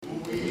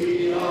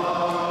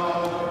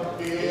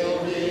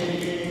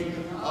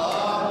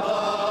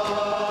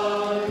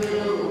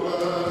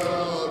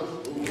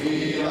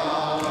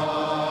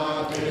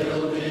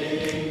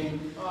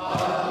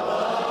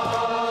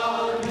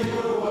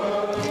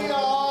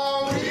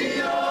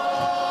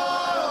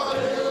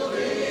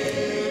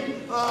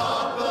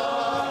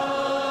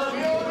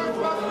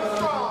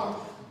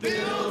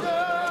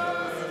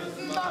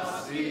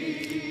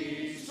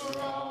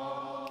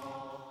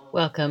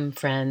Welcome,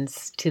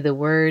 friends, to The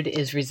Word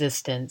is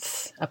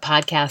Resistance, a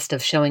podcast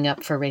of showing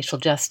up for racial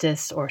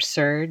justice, or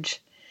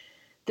SURGE.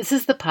 This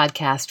is the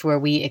podcast where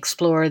we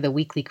explore the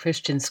weekly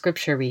Christian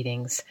scripture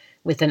readings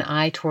with an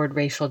eye toward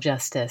racial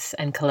justice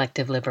and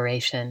collective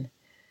liberation.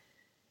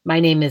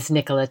 My name is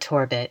Nicola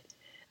Torbett.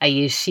 I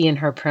use she and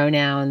her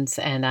pronouns,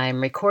 and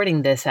I'm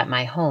recording this at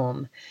my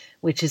home,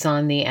 which is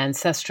on the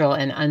ancestral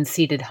and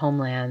unceded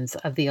homelands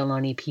of the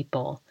Ohlone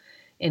people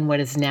in what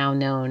is now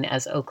known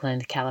as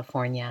Oakland,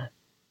 California.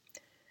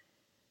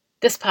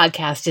 This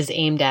podcast is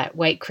aimed at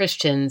white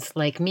Christians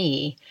like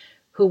me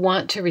who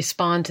want to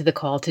respond to the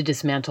call to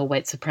dismantle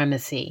white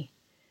supremacy.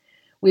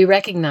 We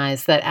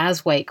recognize that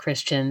as white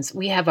Christians,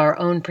 we have our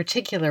own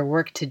particular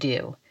work to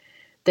do,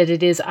 that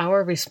it is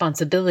our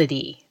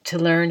responsibility to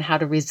learn how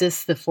to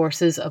resist the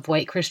forces of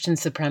white Christian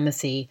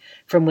supremacy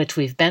from which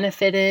we've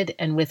benefited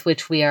and with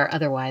which we are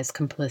otherwise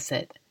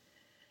complicit.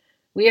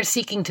 We are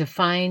seeking to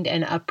find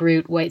and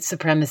uproot white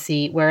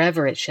supremacy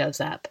wherever it shows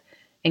up,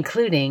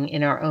 including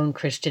in our own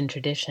Christian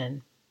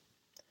tradition.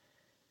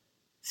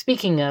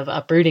 Speaking of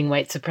uprooting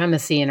white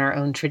supremacy in our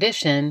own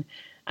tradition,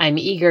 I'm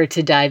eager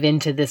to dive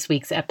into this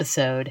week's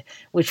episode,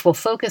 which will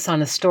focus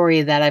on a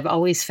story that I've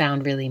always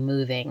found really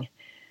moving.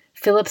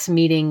 Philip's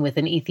meeting with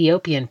an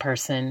Ethiopian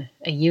person,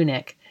 a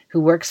eunuch, who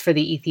works for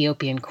the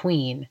Ethiopian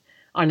queen,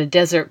 on a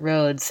desert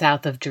road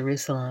south of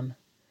Jerusalem.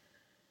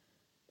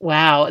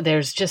 Wow,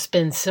 there's just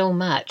been so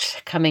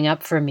much coming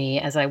up for me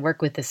as I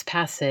work with this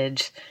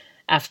passage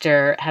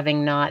after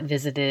having not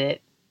visited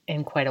it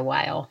in quite a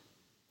while.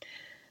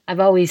 I've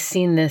always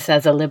seen this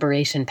as a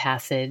liberation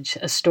passage,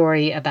 a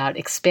story about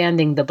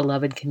expanding the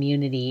beloved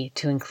community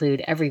to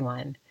include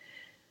everyone.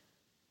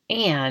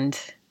 And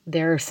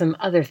there are some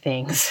other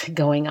things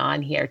going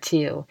on here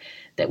too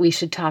that we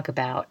should talk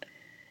about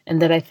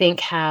and that I think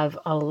have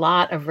a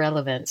lot of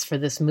relevance for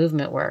this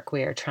movement work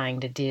we are trying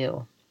to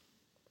do.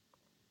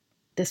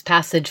 This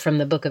passage from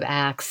the book of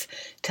Acts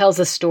tells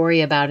a story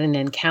about an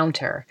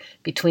encounter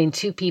between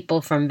two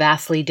people from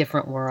vastly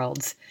different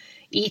worlds,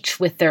 each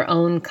with their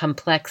own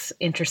complex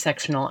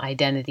intersectional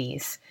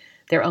identities,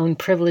 their own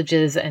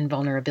privileges and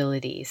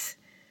vulnerabilities.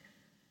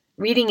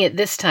 Reading it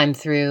this time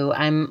through,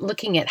 I'm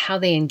looking at how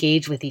they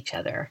engage with each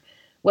other,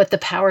 what the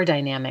power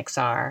dynamics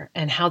are,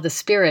 and how the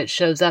Spirit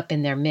shows up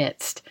in their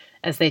midst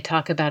as they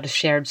talk about a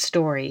shared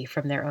story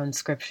from their own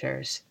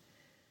scriptures.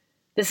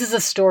 This is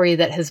a story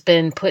that has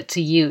been put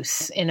to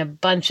use in a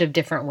bunch of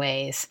different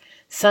ways,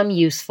 some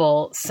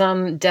useful,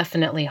 some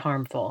definitely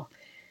harmful.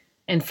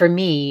 And for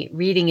me,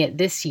 reading it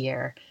this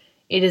year,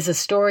 it is a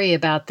story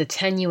about the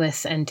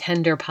tenuous and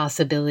tender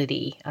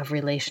possibility of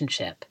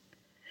relationship,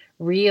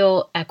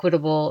 real,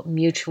 equitable,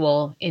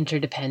 mutual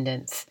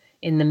interdependence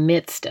in the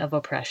midst of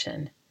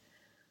oppression.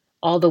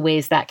 All the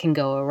ways that can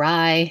go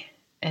awry,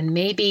 and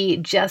maybe,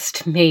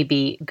 just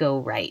maybe, go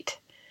right.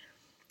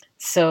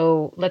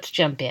 So let's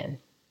jump in.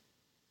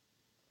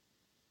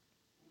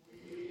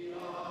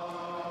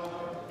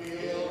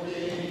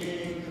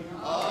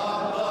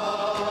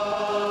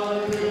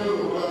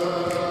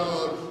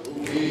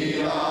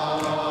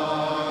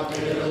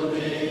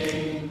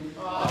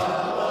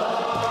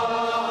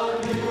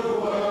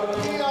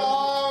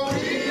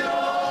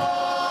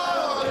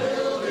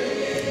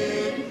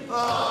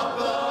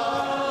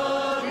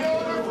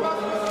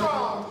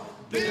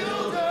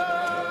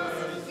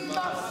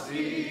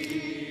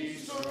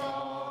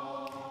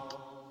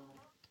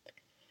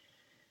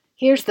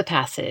 Here's the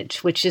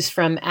passage, which is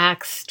from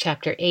Acts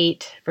chapter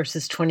 8,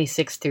 verses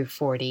 26 through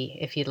 40,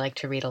 if you'd like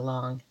to read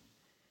along.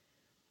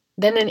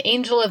 Then an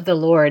angel of the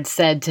Lord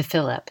said to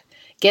Philip,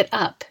 "Get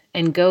up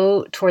and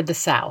go toward the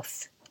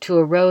south, to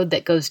a road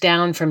that goes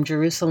down from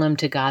Jerusalem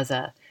to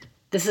Gaza.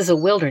 This is a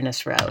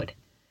wilderness road."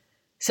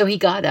 So he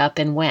got up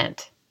and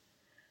went.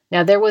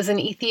 Now there was an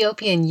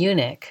Ethiopian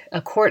eunuch,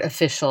 a court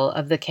official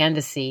of the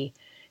Candace,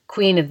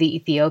 queen of the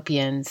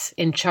Ethiopians,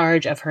 in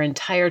charge of her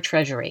entire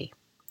treasury.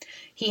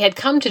 He had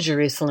come to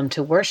Jerusalem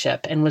to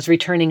worship and was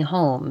returning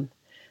home.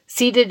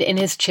 Seated in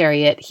his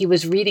chariot, he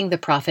was reading the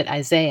prophet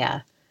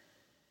Isaiah.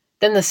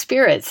 Then the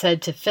Spirit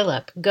said to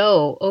Philip,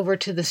 "Go over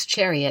to this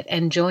chariot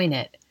and join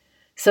it."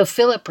 So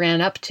Philip ran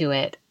up to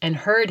it and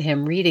heard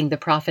him reading the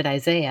prophet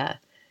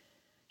Isaiah.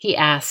 He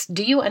asked,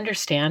 "Do you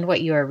understand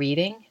what you are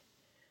reading?"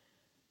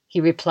 He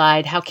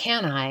replied, "How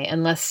can I,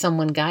 unless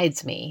someone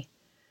guides me?"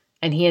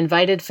 And he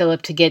invited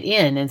Philip to get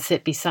in and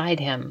sit beside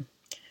him.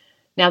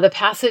 Now the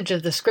passage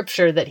of the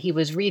scripture that he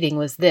was reading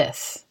was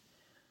this: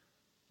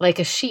 "Like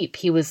a sheep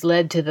he was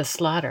led to the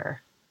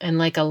slaughter, and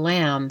like a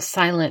lamb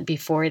silent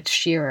before its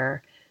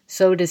shearer,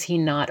 so does he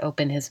not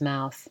open his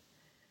mouth.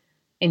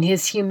 In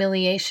his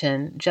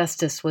humiliation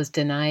justice was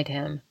denied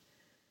him.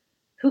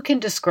 Who can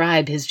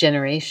describe his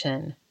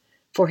generation?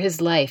 For his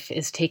life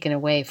is taken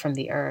away from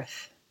the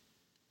earth."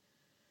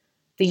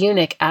 The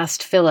eunuch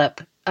asked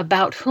Philip,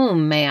 "About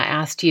whom, may I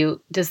ask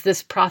you, does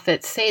this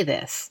prophet say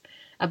this?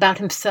 About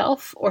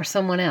himself or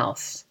someone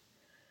else?"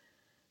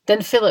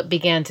 Then Philip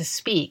began to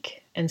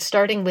speak, and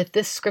starting with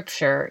this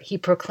scripture, he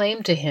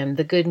proclaimed to him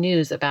the good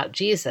news about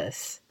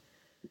Jesus.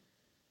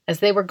 As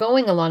they were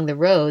going along the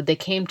road, they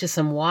came to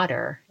some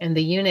water, and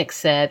the eunuch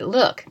said,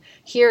 "Look,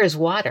 here is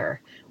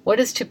water. What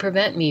is to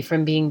prevent me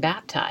from being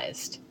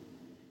baptized?"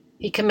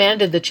 He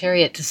commanded the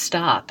chariot to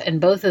stop,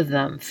 and both of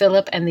them,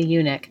 Philip and the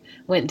eunuch,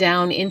 went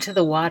down into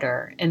the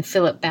water, and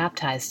Philip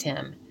baptized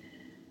him.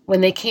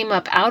 When they came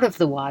up out of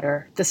the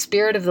water, the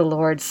Spirit of the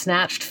Lord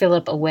snatched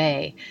Philip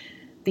away.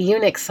 The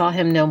eunuch saw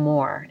him no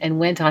more, and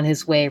went on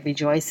his way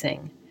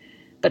rejoicing.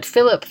 But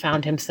Philip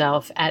found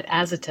himself at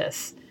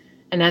Azotus,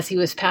 and as he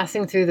was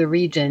passing through the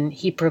region,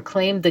 he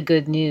proclaimed the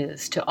good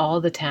news to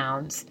all the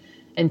towns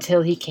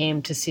until he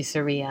came to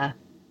Caesarea.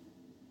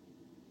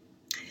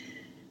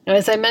 Now,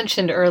 as I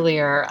mentioned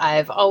earlier,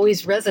 I've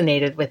always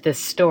resonated with this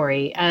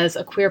story as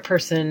a queer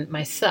person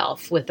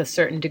myself with a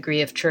certain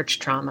degree of church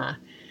trauma.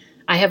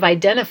 I have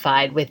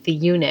identified with the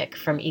eunuch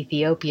from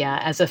Ethiopia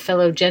as a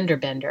fellow gender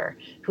bender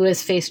who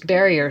has faced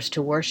barriers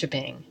to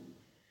worshiping.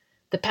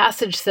 The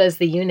passage says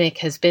the eunuch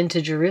has been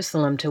to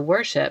Jerusalem to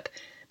worship,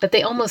 but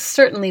they almost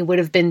certainly would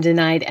have been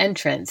denied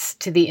entrance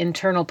to the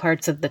internal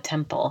parts of the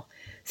temple,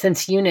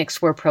 since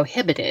eunuchs were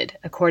prohibited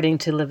according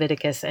to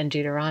Leviticus and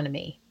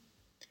Deuteronomy.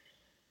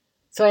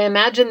 So I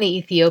imagine the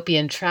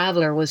Ethiopian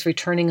traveler was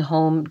returning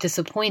home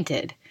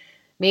disappointed,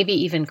 maybe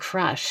even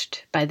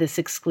crushed by this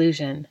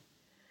exclusion.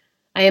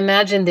 I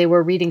imagine they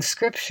were reading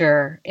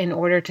scripture in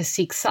order to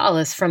seek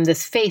solace from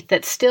this faith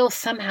that still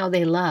somehow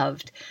they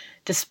loved,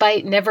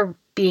 despite never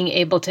being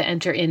able to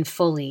enter in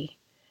fully.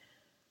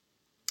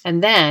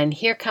 And then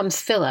here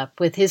comes Philip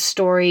with his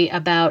story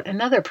about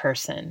another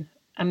person,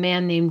 a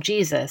man named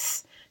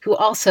Jesus, who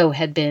also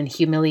had been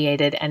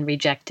humiliated and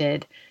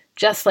rejected,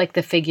 just like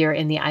the figure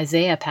in the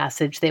Isaiah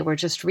passage they were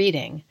just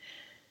reading.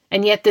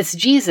 And yet this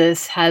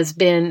Jesus has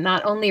been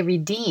not only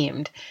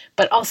redeemed,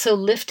 but also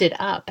lifted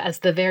up as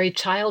the very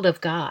child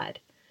of God.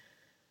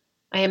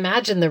 I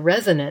imagine the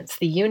resonance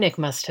the eunuch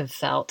must have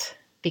felt,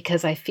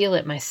 because I feel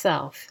it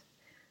myself.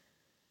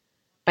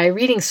 By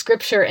reading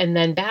scripture and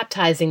then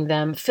baptizing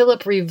them,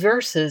 Philip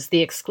reverses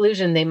the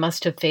exclusion they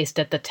must have faced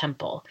at the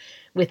temple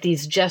with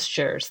these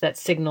gestures that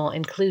signal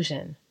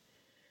inclusion.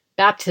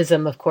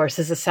 Baptism, of course,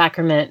 is a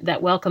sacrament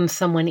that welcomes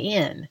someone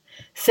in,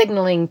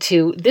 signaling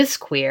to this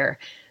queer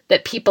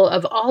that people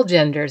of all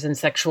genders and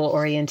sexual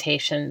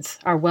orientations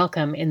are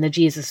welcome in the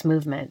Jesus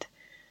movement,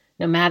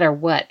 no matter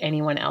what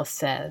anyone else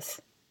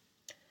says.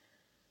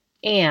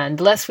 And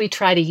lest we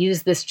try to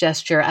use this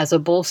gesture as a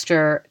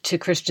bolster to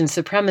Christian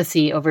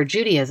supremacy over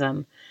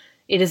Judaism,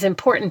 it is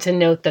important to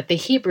note that the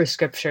Hebrew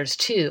scriptures,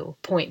 too,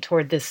 point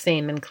toward this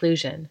same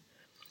inclusion.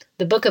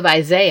 The book of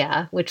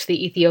Isaiah, which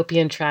the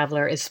Ethiopian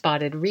traveler is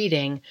spotted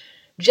reading,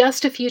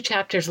 just a few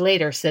chapters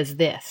later says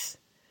this: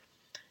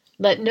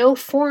 "Let no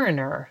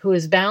foreigner who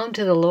is bound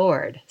to the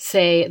Lord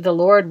say, 'The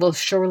Lord will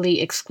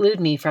surely exclude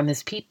me from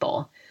his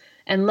people,'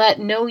 and let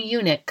no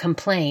eunuch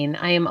complain,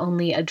 'I am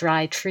only a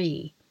dry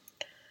tree.'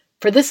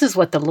 For this is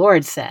what the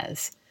Lord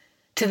says: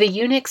 to the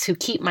eunuchs who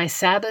keep my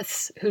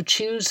Sabbaths, who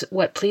choose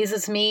what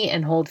pleases me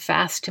and hold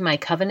fast to my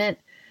covenant,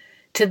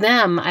 to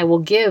them I will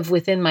give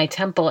within my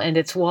temple and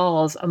its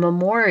walls a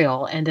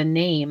memorial and a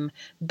name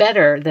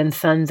better than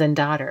sons and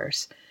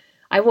daughters.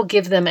 I will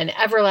give them an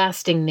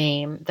everlasting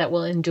name that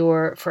will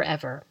endure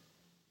forever."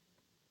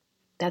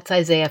 That's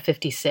Isaiah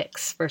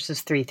 56, verses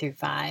 3 through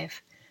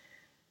 5.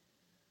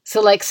 So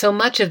like so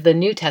much of the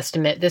New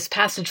Testament, this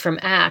passage from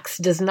Acts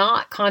does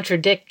not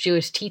contradict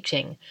Jewish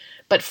teaching,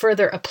 but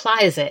further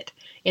applies it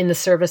in the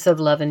service of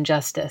love and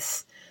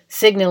justice,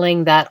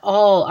 signaling that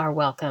all are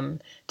welcome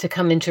to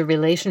come into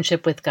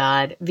relationship with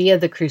God via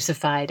the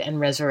crucified and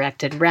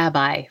resurrected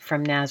Rabbi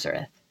from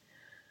Nazareth.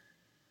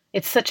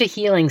 It's such a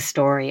healing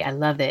story. I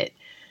love it.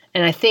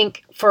 And I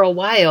think for a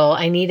while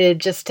I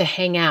needed just to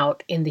hang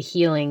out in the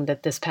healing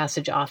that this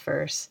passage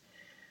offers.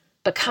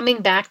 But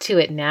coming back to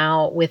it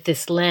now with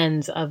this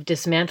lens of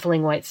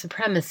dismantling white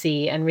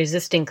supremacy and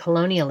resisting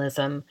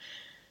colonialism,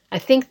 I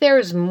think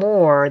there's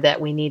more that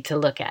we need to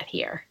look at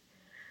here.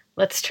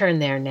 Let's turn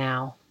there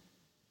now.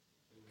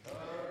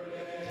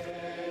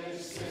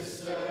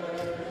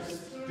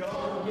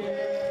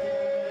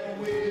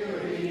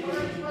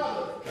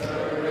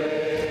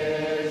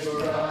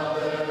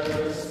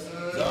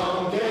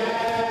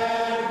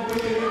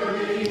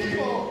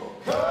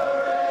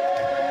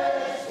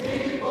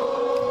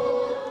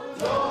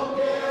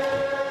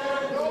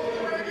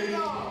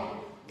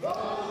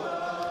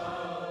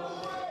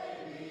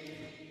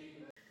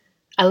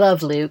 I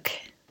love Luke,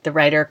 the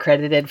writer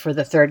credited for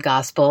the third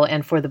gospel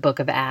and for the book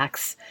of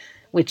Acts,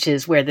 which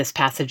is where this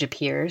passage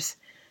appears.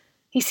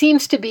 He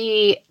seems to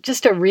be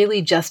just a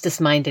really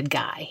justice-minded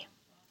guy.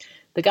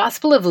 The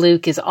Gospel of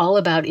Luke is all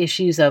about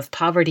issues of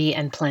poverty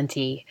and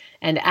plenty,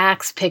 and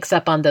Acts picks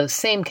up on those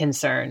same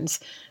concerns,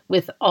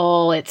 with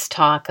all its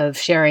talk of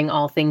sharing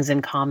all things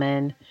in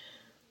common.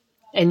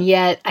 And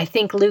yet, I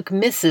think Luke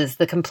misses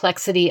the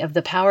complexity of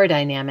the power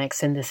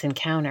dynamics in this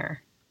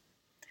encounter.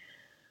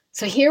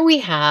 So here we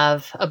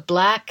have a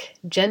Black,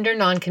 gender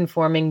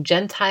nonconforming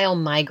Gentile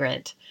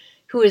migrant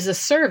who is a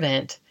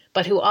servant,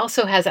 but who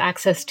also has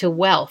access to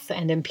wealth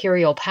and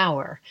imperial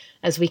power,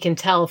 as we can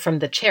tell from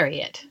the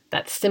chariot,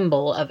 that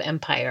symbol of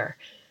empire.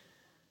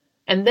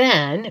 And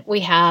then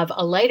we have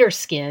a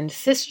lighter-skinned,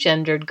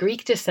 cisgendered,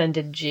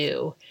 Greek-descended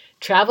Jew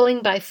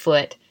traveling by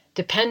foot,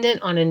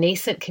 dependent on a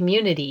nascent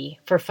community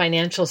for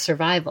financial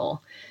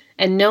survival,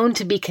 and known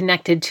to be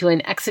connected to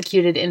an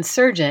executed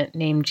insurgent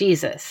named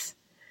Jesus.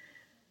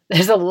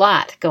 There's a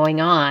lot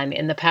going on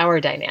in the power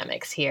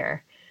dynamics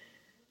here.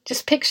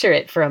 Just picture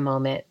it for a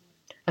moment.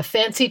 A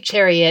fancy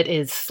chariot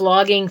is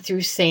slogging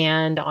through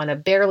sand on a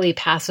barely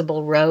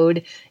passable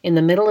road in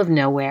the middle of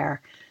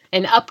nowhere,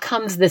 and up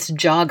comes this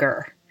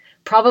jogger,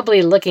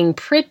 probably looking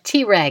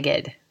pretty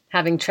ragged,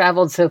 having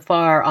traveled so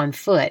far on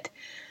foot,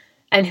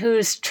 and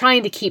who's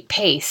trying to keep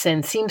pace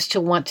and seems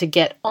to want to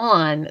get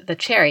on the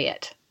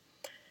chariot.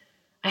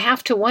 I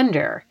have to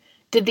wonder,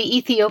 did the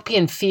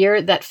Ethiopian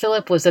fear that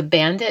Philip was a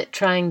bandit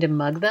trying to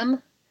mug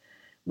them?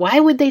 Why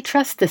would they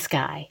trust this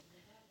guy?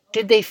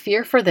 Did they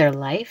fear for their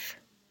life?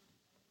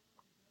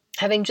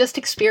 Having just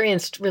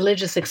experienced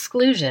religious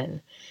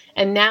exclusion,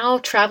 and now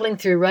traveling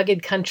through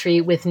rugged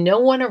country with no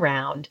one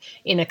around,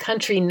 in a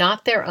country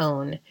not their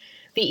own,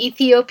 the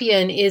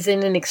Ethiopian is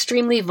in an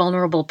extremely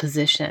vulnerable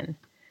position.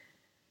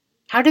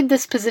 How did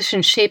this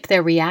position shape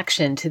their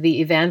reaction to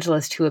the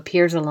evangelist who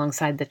appears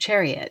alongside the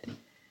chariot?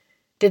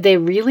 Did they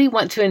really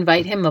want to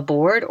invite him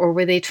aboard, or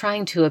were they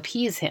trying to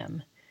appease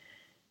him?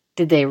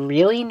 Did they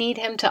really need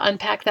him to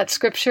unpack that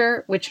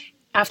scripture, which,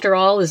 after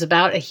all, is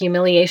about a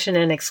humiliation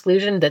and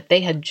exclusion that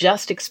they had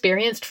just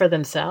experienced for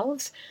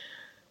themselves?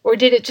 Or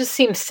did it just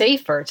seem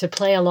safer to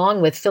play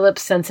along with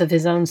Philip's sense of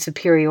his own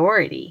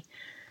superiority?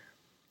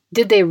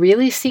 Did they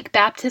really seek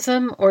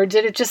baptism, or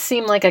did it just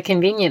seem like a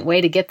convenient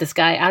way to get this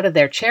guy out of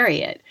their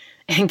chariot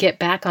and get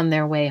back on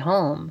their way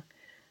home?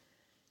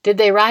 Did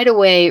they ride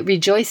away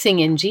rejoicing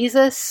in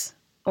Jesus,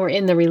 or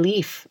in the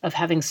relief of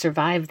having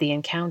survived the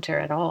encounter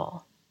at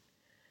all?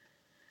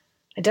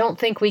 I don't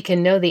think we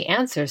can know the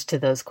answers to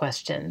those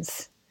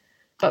questions.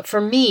 But for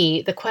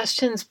me, the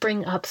questions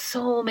bring up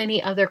so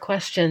many other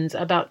questions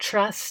about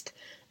trust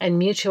and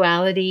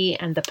mutuality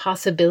and the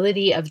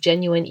possibility of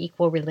genuine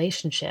equal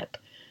relationship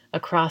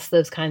across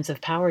those kinds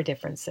of power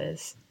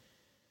differences.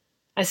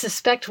 I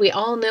suspect we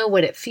all know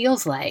what it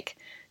feels like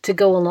to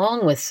go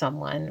along with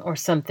someone or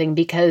something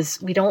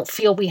because we don't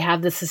feel we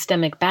have the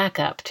systemic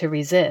backup to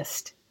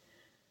resist.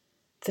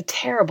 It's a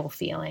terrible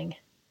feeling.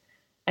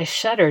 I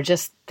shudder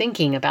just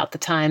thinking about the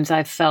times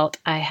I've felt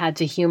I had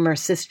to humor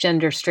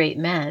cisgender straight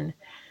men,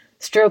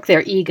 stroke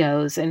their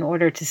egos in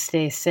order to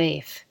stay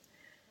safe.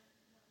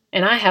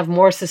 And I have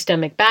more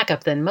systemic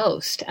backup than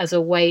most as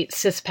a white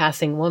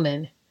cis-passing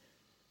woman.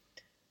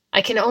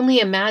 I can only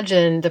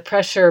imagine the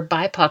pressure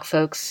BIPOC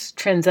folks,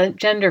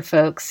 transgender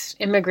folks,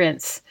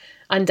 immigrants,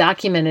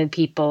 undocumented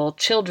people,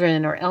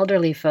 children or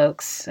elderly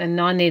folks, and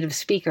non-native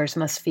speakers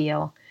must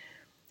feel.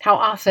 How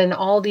often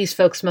all these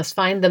folks must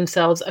find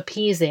themselves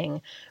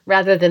appeasing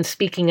rather than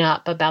speaking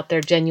up about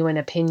their genuine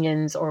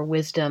opinions or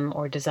wisdom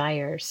or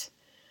desires.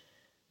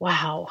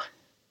 Wow.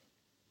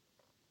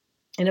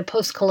 In a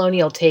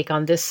post-colonial take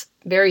on this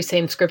very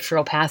same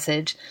scriptural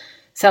passage,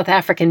 South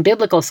African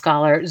biblical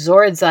scholar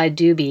Zoradzai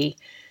Dube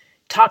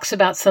talks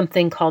about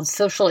something called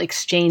social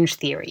exchange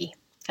theory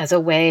as a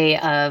way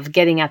of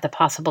getting at the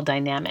possible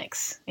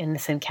dynamics in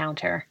this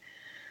encounter.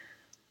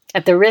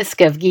 At the risk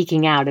of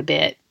geeking out a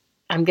bit,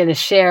 I'm going to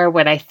share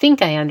what I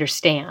think I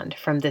understand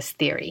from this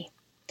theory.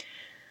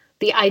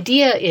 The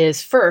idea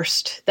is,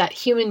 first, that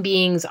human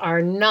beings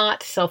are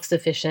not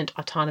self-sufficient,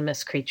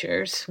 autonomous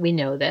creatures. We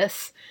know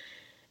this.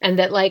 And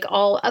that, like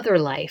all other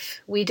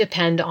life, we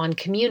depend on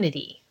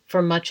community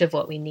for much of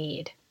what we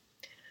need.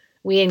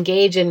 We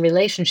engage in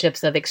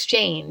relationships of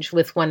exchange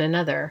with one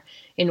another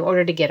in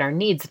order to get our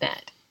needs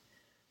met.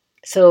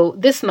 So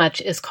this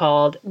much is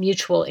called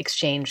mutual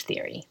exchange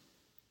theory.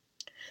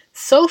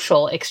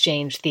 Social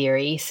exchange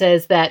theory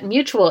says that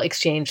mutual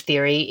exchange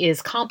theory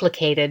is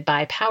complicated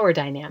by power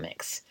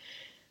dynamics,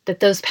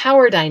 that those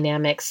power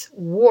dynamics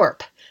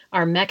warp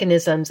our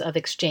mechanisms of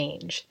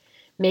exchange,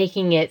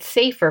 making it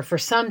safer for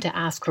some to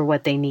ask for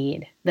what they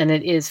need than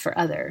it is for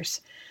others,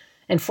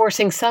 and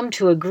forcing some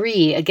to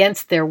agree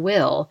against their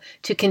will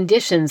to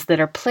conditions that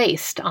are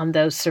placed on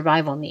those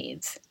survival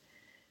needs.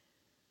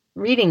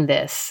 Reading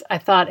this, I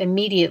thought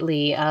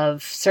immediately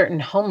of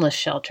certain homeless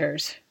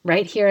shelters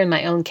right here in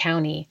my own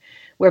county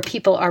where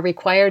people are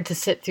required to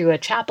sit through a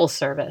chapel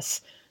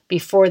service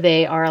before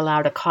they are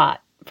allowed a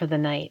cot for the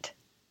night.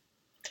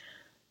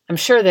 I'm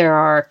sure there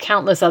are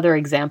countless other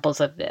examples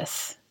of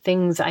this,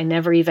 things I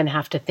never even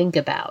have to think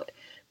about,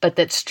 but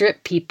that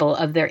strip people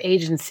of their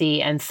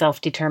agency and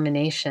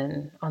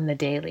self-determination on the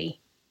daily.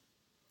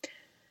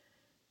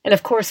 And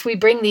of course, we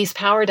bring these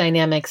power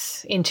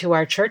dynamics into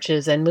our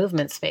churches and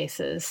movement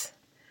spaces.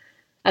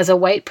 As a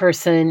white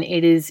person,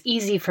 it is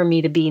easy for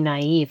me to be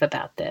naive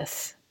about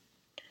this.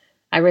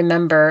 I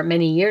remember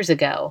many years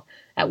ago,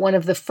 at one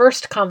of the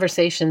first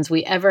conversations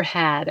we ever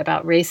had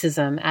about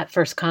racism at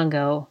First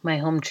Congo, my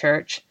home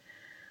church,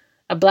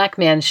 a Black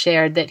man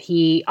shared that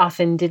he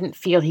often didn't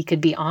feel he could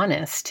be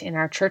honest in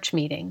our church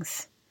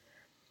meetings.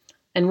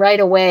 And right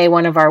away,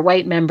 one of our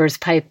white members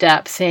piped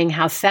up saying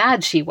how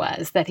sad she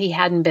was that he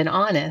hadn't been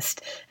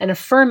honest and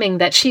affirming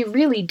that she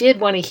really did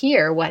want to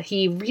hear what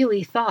he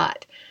really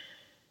thought.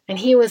 And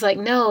he was like,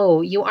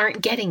 "No, you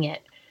aren't getting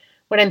it.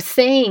 What I'm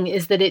saying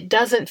is that it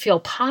doesn't feel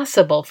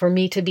possible for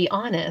me to be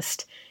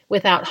honest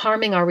without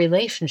harming our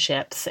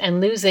relationships and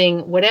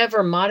losing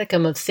whatever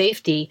modicum of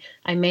safety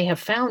I may have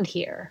found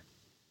here."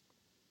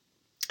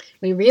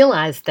 We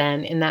realized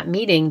then in that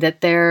meeting that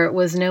there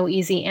was no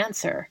easy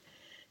answer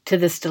to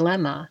this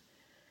dilemma,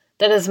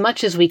 that as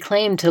much as we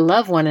claim to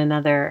love one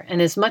another and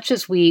as much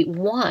as we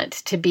want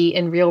to be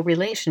in real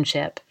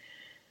relationship,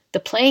 the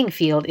playing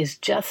field is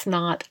just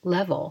not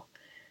level,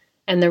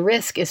 and the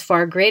risk is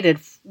far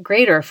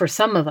greater for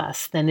some of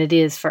us than it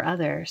is for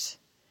others.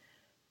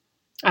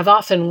 I've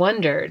often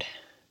wondered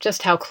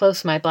just how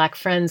close my Black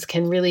friends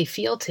can really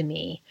feel to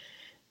me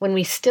when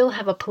we still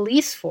have a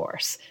police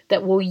force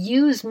that will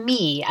use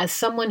me as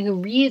someone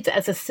who reads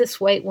as a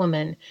cis white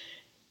woman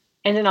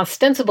and an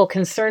ostensible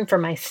concern for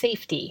my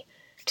safety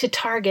to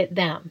target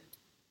them.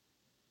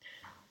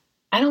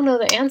 I don't know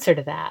the answer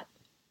to that,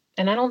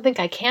 and I don't think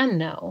I can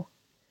know,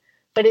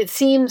 but it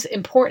seems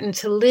important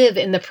to live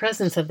in the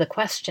presence of the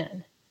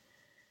question.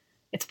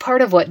 It's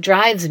part of what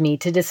drives me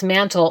to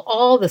dismantle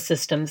all the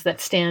systems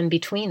that stand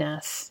between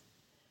us.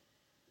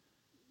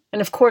 And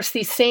of course,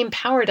 these same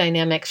power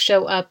dynamics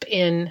show up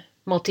in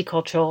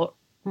multicultural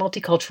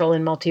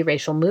and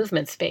multiracial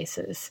movement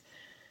spaces.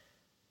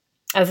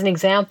 As an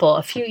example,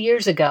 a few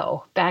years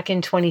ago, back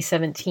in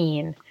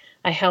 2017,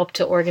 I helped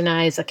to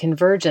organize a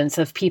convergence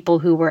of people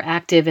who were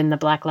active in the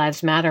Black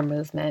Lives Matter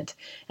movement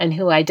and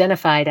who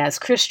identified as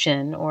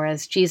Christian or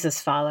as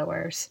Jesus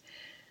followers.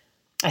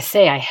 I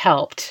say I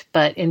helped,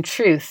 but in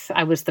truth,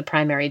 I was the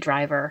primary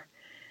driver.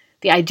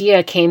 The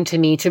idea came to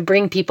me to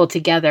bring people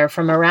together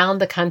from around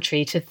the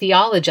country to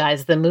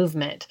theologize the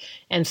movement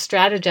and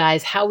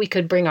strategize how we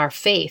could bring our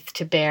faith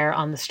to bear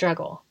on the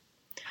struggle.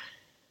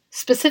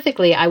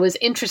 Specifically, I was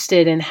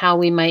interested in how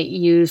we might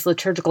use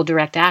liturgical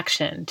direct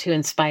action to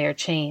inspire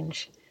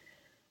change.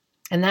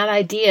 And that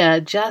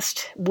idea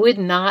just would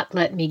not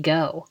let me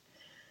go.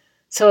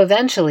 So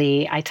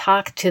eventually, I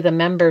talked to the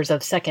members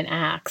of Second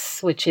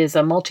Acts, which is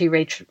a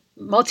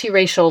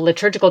multiracial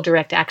liturgical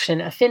direct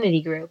action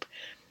affinity group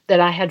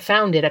that I had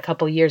founded a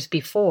couple years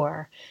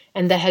before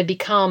and that had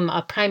become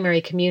a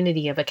primary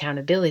community of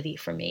accountability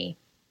for me.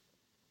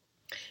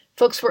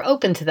 Folks were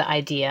open to the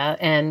idea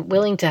and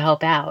willing to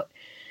help out,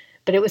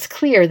 but it was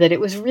clear that it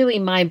was really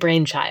my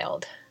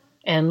brainchild.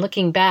 And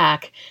looking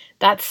back,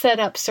 that set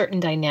up certain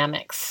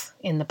dynamics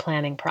in the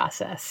planning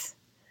process.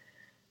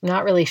 I'm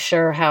not really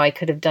sure how I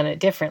could have done it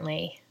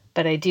differently,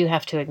 but I do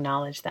have to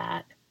acknowledge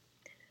that.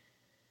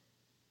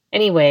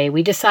 Anyway,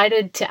 we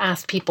decided to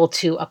ask people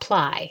to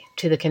apply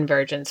to the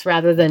convergence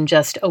rather than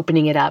just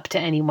opening it up to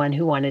anyone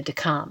who wanted to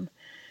come.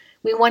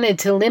 We wanted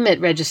to limit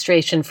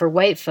registration for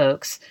white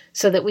folks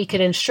so that we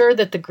could ensure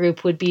that the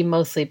group would be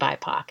mostly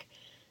BIPOC.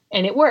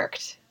 And it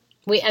worked.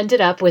 We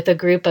ended up with a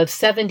group of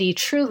 70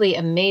 truly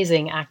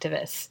amazing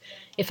activists.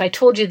 If I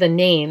told you the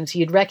names,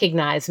 you'd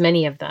recognize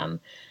many of them.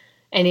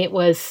 And it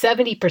was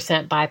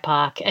 70%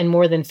 BIPOC and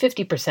more than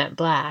 50%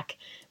 Black,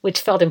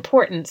 which felt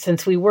important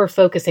since we were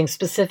focusing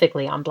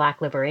specifically on Black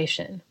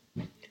liberation.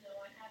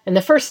 And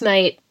the first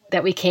night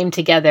that we came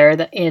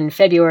together in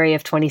February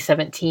of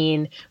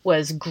 2017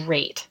 was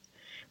great.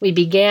 We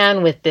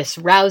began with this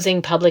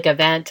rousing public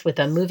event with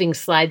a moving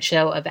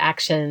slideshow of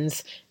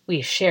actions.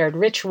 We shared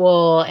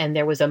ritual, and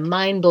there was a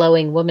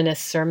mind-blowing womanist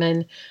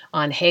sermon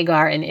on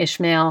Hagar and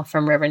Ishmael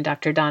from Reverend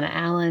Dr. Donna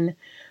Allen,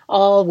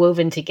 all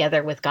woven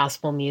together with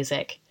gospel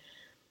music.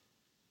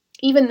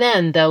 Even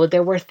then, though,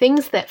 there were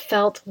things that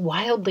felt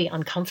wildly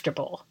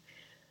uncomfortable.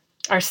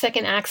 Our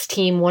Second Acts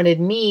team wanted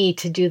me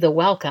to do the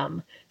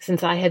welcome,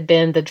 since I had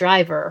been the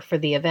driver for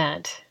the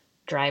event.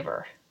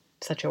 Driver,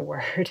 such a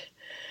word.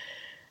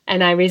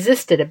 And I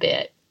resisted a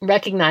bit,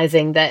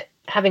 recognizing that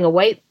having a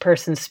white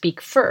person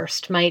speak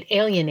first might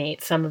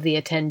alienate some of the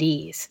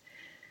attendees.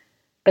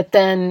 But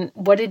then,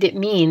 what did it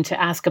mean to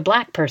ask a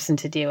Black person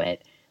to do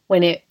it,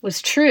 when it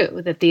was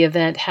true that the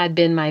event had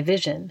been my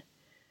vision?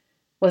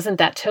 Wasn't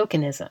that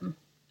tokenism?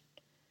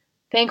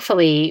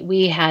 Thankfully,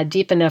 we had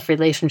deep enough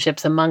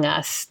relationships among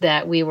us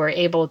that we were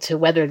able to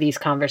weather these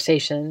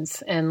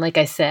conversations. And like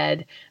I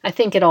said, I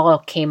think it all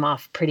came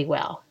off pretty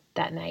well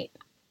that night.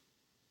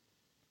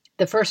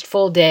 The first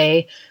full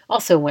day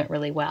also went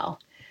really well.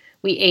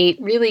 We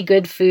ate really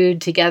good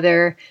food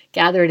together,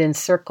 gathered in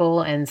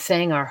circle, and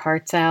sang our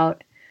hearts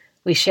out.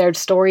 We shared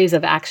stories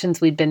of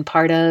actions we'd been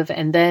part of,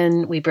 and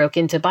then we broke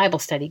into Bible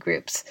study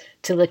groups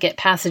to look at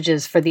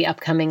passages for the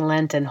upcoming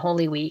Lent and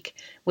Holy Week,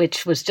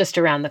 which was just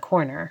around the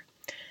corner.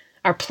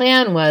 Our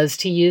plan was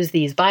to use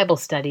these Bible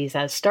studies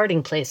as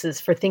starting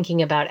places for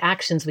thinking about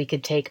actions we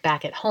could take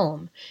back at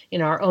home,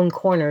 in our own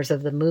corners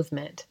of the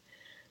movement.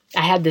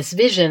 I had this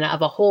vision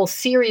of a whole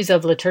series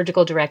of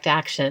liturgical direct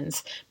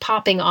actions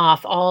popping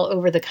off all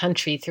over the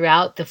country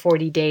throughout the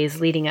 40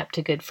 days leading up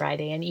to Good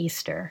Friday and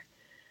Easter.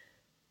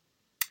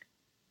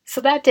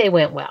 So that day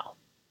went well.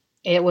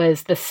 It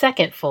was the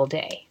second full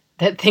day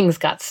that things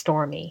got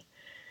stormy.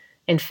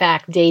 In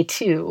fact, day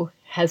 2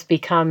 has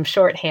become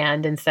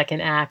shorthand in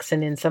second acts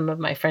and in some of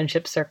my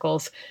friendship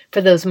circles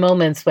for those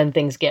moments when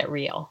things get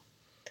real.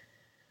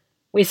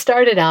 We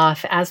started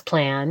off, as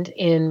planned,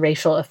 in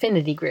racial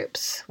affinity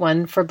groups,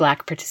 one for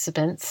Black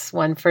participants,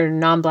 one for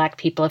non-Black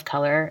people of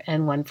color,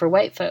 and one for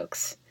white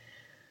folks.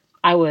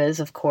 I was,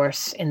 of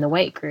course, in the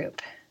white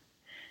group.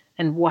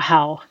 And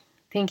wow,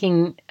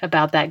 thinking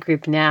about that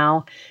group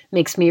now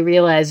makes me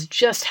realize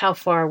just how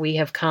far we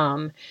have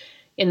come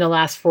in the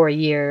last 4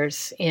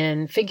 years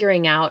in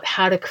figuring out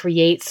how to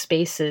create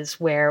spaces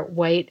where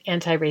white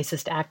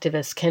anti-racist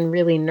activists can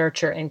really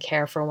nurture and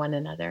care for one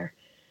another.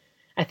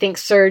 I think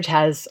Surge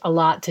has a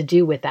lot to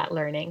do with that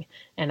learning,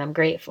 and I'm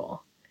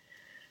grateful.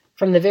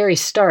 From the very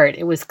start,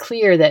 it was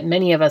clear that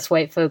many of us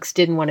white folks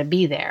didn't want to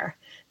be there,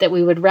 that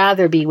we would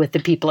rather be with the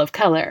people of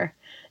color,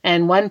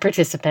 and one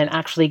participant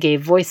actually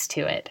gave voice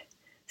to it,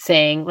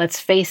 saying, "Let's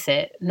face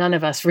it, none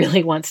of us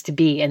really wants to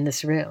be in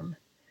this room."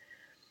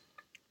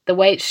 The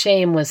white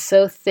shame was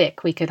so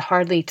thick we could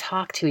hardly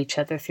talk to each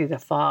other through the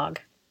fog.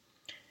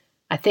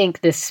 I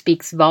think this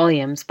speaks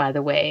volumes, by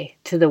the way,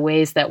 to the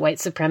ways that white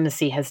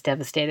supremacy has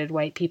devastated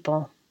white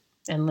people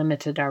and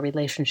limited our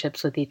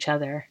relationships with each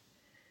other.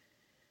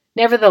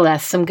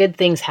 Nevertheless, some good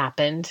things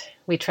happened.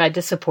 We tried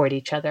to support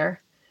each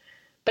other.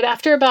 But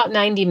after about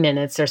 90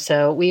 minutes or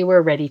so, we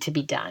were ready to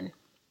be done.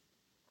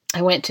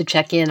 I went to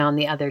check in on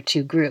the other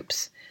 2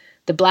 groups.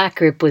 The Black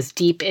group was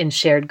deep in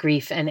shared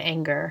grief and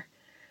anger.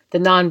 The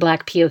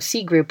non-Black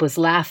POC group was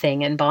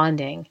laughing and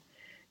bonding.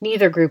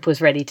 Neither group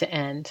was ready to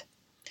end.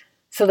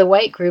 So the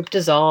white group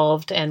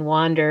dissolved and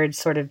wandered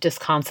sort of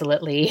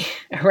disconsolately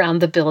around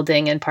the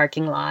building and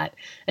parking lot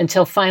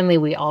until finally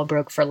we all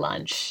broke for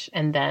lunch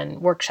and then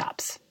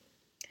workshops.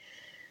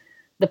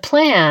 The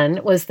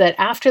plan was that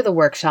after the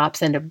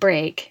workshops and a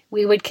break,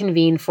 we would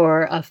convene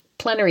for a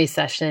plenary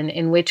session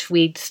in which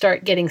we'd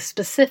start getting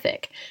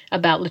specific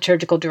about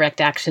liturgical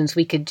direct actions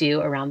we could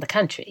do around the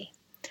country.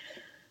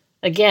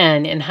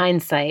 Again, in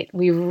hindsight,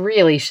 we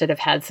really should have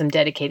had some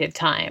dedicated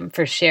time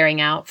for sharing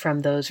out from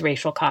those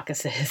racial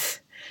caucuses.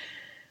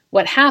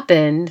 What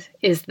happened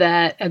is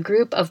that a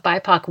group of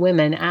BIPOC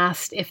women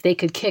asked if they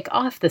could kick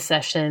off the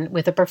session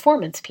with a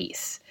performance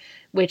piece,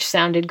 which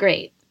sounded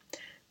great.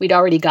 We'd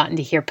already gotten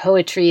to hear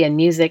poetry and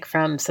music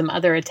from some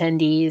other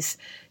attendees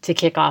to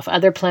kick off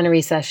other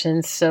plenary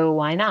sessions, so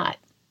why not?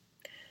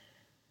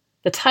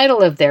 The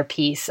title of their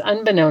piece,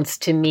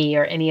 unbeknownst to me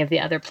or any of the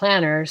other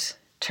planners,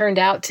 turned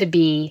out to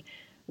be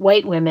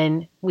 "White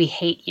Women, We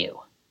Hate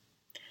You."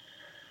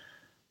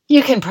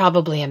 You can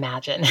probably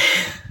imagine.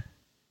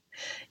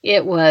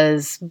 It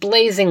was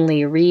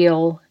blazingly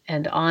real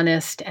and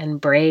honest and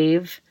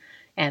brave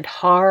and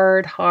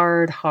hard,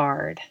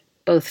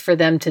 both for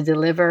them to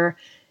deliver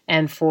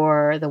and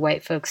for the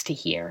white folks to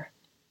hear.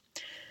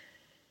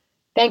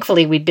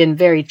 Thankfully, we'd been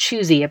very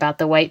choosy about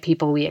the white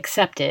people we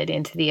accepted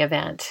into the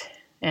event,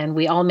 and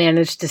we all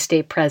managed to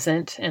stay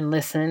present and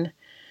listen.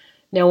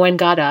 No one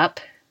got up.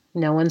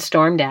 No one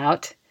stormed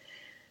out.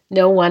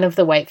 No one of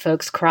the white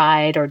folks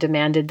cried or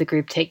demanded the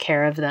group take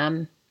care of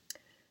them.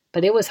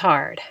 But it was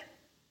hard,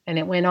 and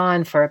it went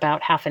on for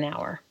about half an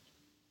hour.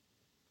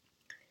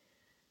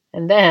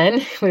 And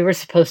then we were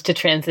supposed to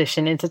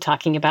transition into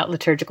talking about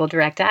liturgical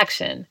direct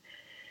action,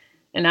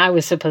 and I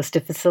was supposed to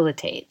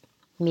facilitate,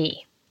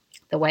 me,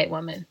 the white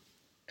woman.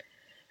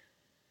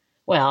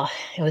 Well,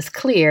 it was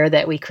clear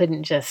that we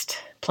couldn't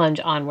just plunge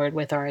onward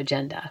with our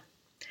agenda.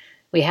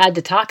 We had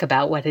to talk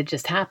about what had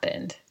just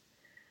happened.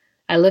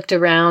 I looked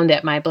around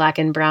at my Black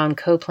and brown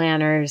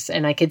co-planners,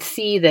 and I could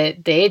see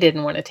that they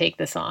didn't want to take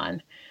this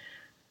on.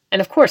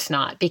 And of course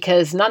not,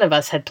 because none of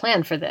us had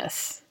planned for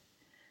this.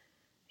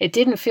 It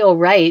didn't feel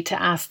right to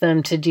ask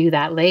them to do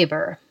that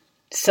labor.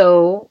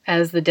 So,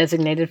 as the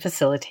designated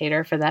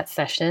facilitator for that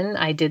session,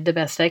 I did the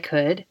best I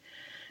could,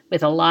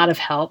 with a lot of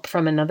help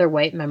from another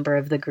white member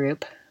of the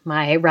group,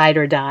 my ride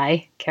or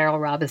die, Carol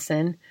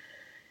Robison.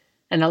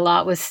 And a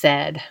lot was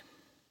said,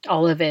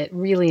 all of it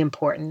really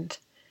important,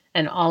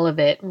 and all of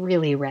it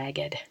really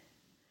ragged.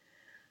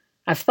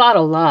 I've thought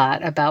a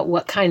lot about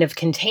what kind of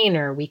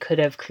container we could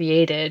have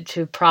created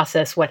to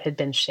process what had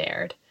been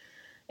shared.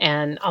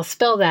 And I'll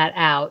spell that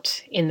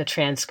out in the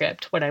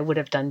transcript, what I would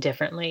have done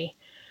differently.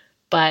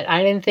 But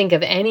I didn't think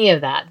of any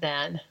of that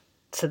then.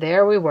 So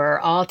there we were,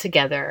 all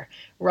together,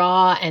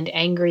 raw and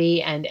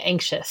angry and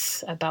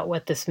anxious about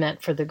what this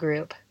meant for the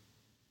group.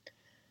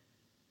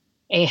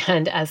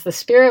 And as the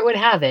Spirit would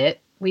have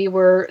it, we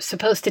were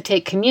supposed to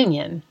take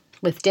communion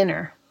with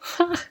dinner.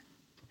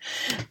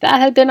 That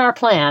had been our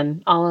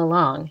plan all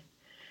along.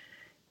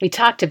 We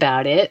talked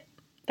about it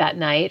that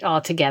night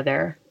all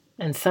together,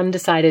 and some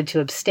decided to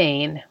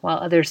abstain, while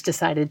others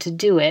decided to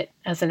do it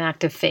as an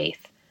act of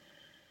faith.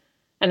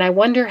 And I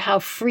wonder how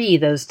free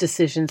those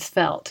decisions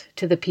felt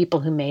to the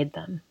people who made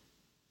them.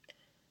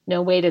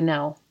 No way to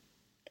know.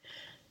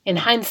 In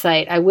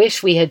hindsight, I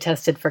wish we had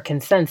tested for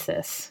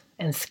consensus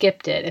and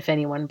skipped it if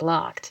anyone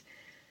blocked,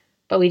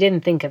 but we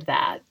didn't think of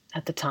that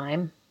at the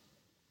time.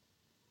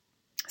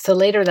 So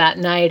later that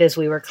night, as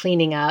we were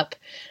cleaning up,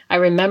 I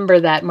remember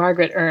that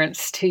Margaret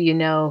Ernst, who you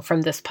know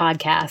from this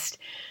podcast,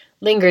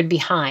 lingered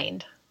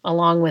behind,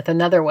 along with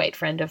another white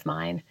friend of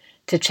mine,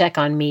 to check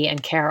on me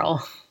and Carol.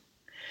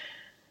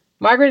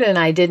 Margaret and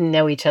I didn't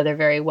know each other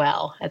very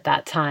well at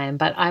that time,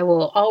 but I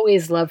will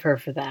always love her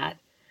for that.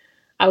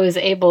 I was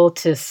able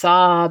to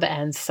sob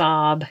and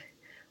sob,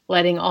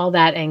 letting all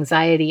that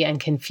anxiety and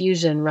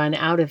confusion run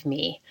out of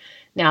me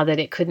now that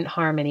it couldn't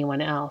harm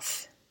anyone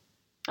else.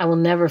 I will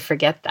never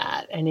forget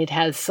that, and it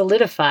has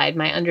solidified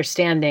my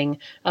understanding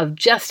of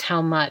just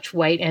how much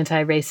white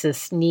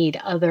anti-racists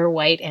need other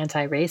white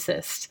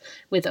anti-racists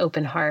with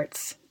open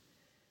hearts.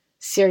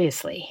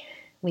 Seriously,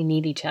 we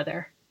need each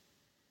other.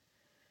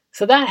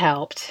 So that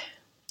helped,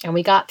 and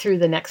we got through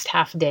the next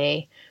half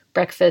day,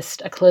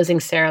 breakfast, a closing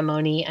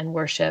ceremony, and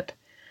worship.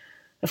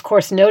 Of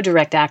course, no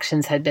direct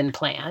actions had been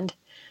planned,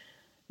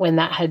 when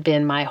that had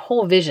been my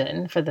whole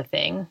vision for the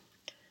thing.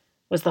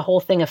 Was the whole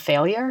thing a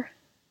failure?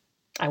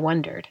 I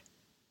wondered.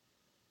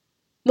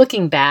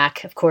 Looking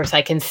back, of course,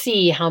 I can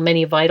see how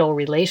many vital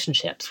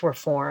relationships were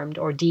formed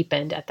or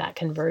deepened at that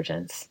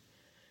convergence.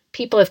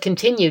 People have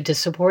continued to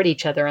support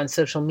each other on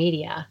social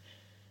media.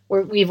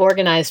 We've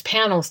organized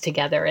panels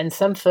together, and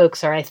some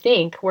folks are, I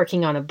think,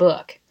 working on a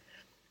book.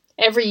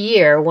 Every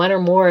year, one or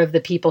more of the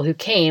people who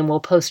came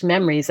will post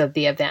memories of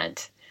the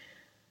event.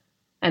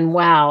 And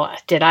wow,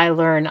 did I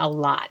learn a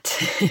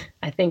lot.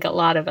 I think a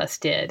lot of us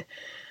did.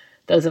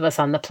 Those of us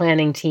on the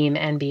planning team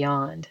and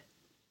beyond.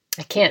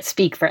 I can't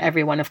speak for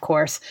everyone, of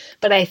course,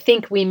 but I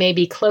think we may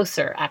be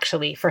closer,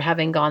 actually, for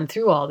having gone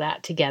through all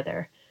that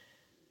together.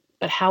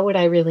 But how would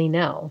I really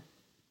know?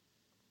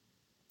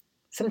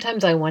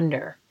 Sometimes I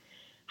wonder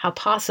how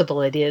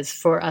possible it is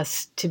for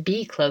us to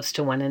be close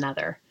to one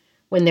another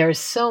when there is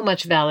so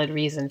much valid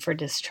reason for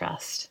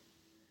distrust.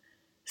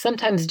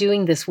 Sometimes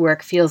doing this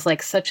work feels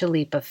like such a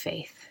leap of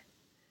faith.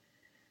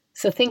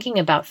 So thinking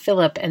about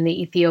Philip and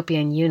the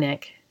Ethiopian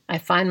eunuch, I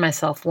find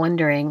myself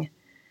wondering,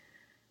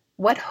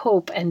 what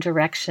hope and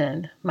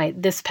direction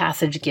might this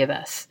passage give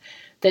us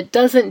that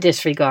doesn't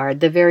disregard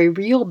the very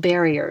real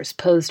barriers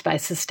posed by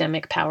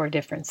systemic power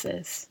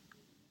differences?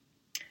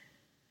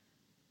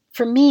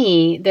 For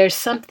me, there's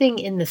something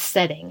in the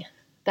setting,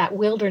 that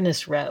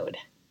wilderness road.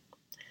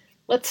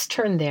 Let's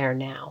turn there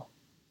now.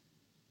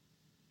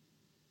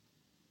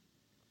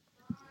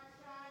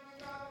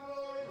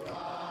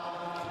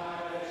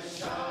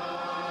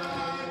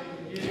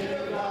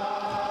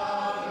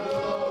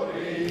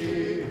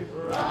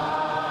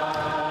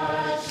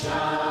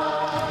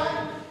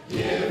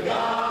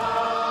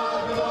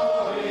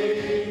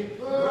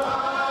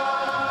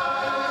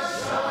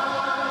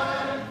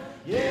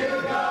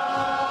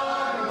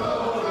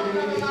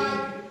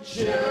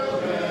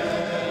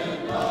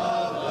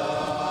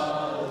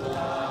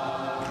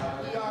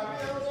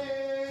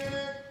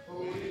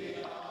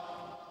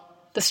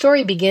 The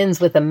story begins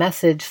with a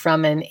message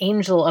from an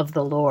angel of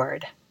the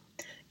Lord.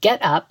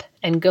 Get up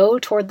and go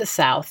toward the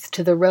south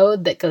to the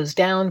road that goes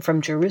down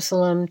from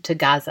Jerusalem to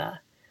Gaza.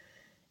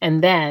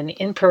 And then,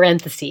 in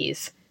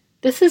parentheses,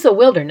 this is a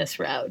wilderness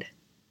road.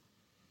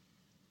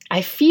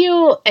 I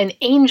feel an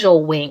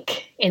angel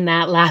wink in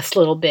that last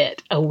little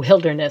bit, a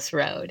wilderness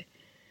road.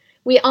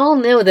 We all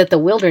know that the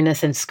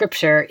wilderness in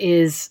Scripture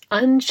is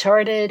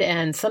uncharted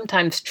and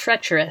sometimes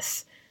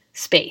treacherous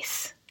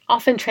space,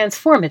 often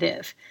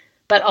transformative,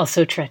 but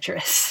also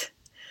treacherous.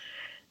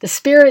 The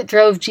Spirit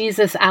drove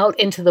Jesus out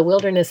into the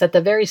wilderness at the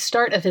very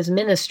start of his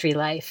ministry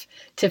life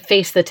to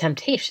face the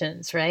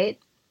temptations, right?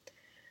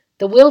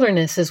 The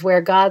wilderness is where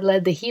God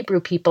led the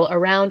Hebrew people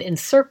around in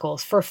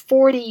circles for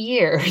 40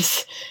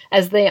 years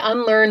as they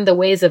unlearned the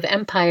ways of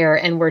empire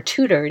and were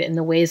tutored in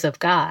the ways of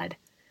God.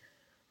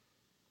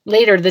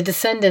 Later, the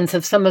descendants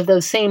of some of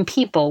those same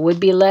people would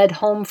be led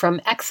home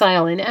from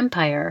exile in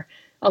empire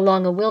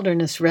along a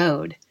wilderness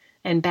road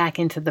and back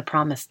into the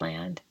promised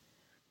land.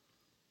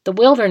 The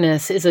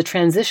wilderness is a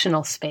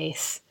transitional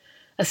space,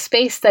 a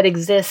space that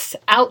exists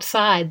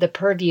outside the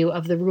purview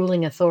of the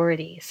ruling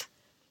authorities.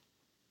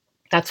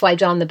 That's why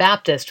John the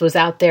Baptist was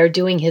out there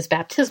doing his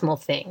baptismal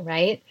thing,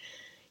 right?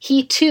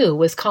 He too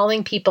was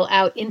calling people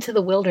out into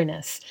the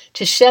wilderness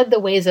to shed the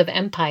ways of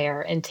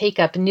empire and take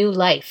up new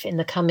life in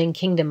the coming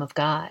kingdom of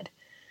God.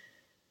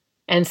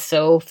 And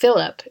so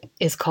Philip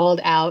is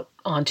called out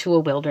onto a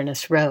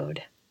wilderness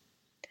road.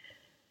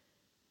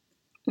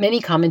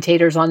 Many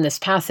commentators on this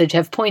passage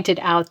have pointed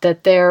out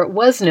that there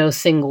was no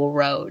single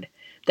road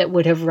that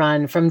would have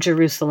run from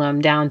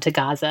Jerusalem down to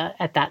Gaza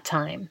at that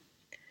time.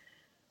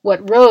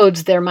 What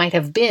roads there might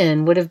have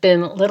been would have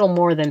been little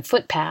more than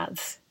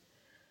footpaths.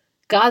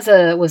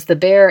 Gaza was the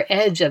bare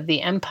edge of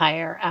the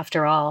empire,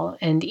 after all,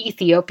 and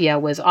Ethiopia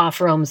was off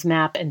Rome's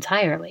map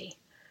entirely.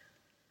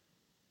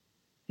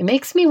 It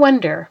makes me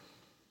wonder,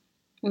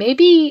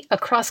 maybe a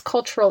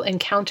cross-cultural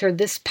encounter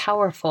this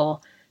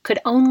powerful could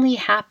only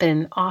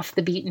happen off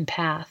the beaten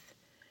path,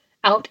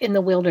 out in the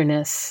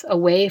wilderness,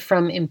 away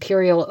from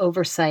imperial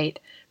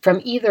oversight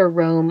from either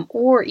Rome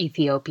or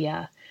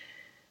Ethiopia,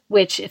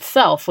 which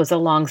itself was a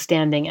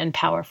long-standing and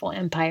powerful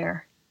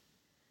empire.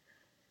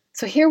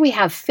 So here we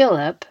have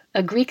Philip,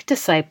 a Greek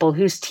disciple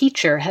whose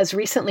teacher has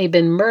recently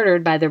been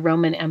murdered by the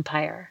Roman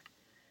Empire,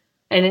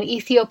 and an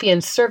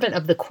Ethiopian servant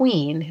of the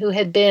queen who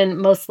had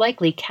been most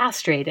likely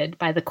castrated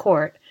by the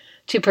court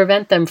to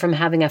prevent them from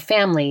having a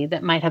family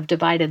that might have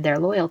divided their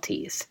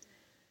loyalties.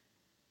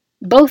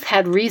 Both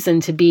had reason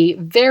to be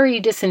very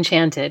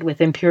disenchanted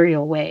with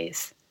imperial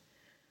ways,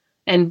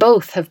 and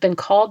both have been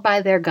called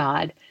by their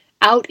God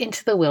out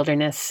into the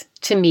wilderness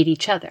to meet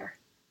each other.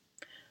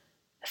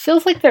 It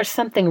feels like there's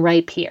something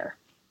ripe here.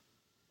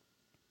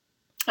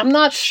 I'm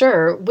not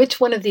sure which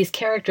one of these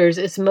characters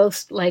is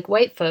most like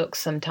white folks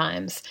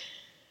sometimes.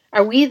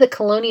 Are we the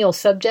colonial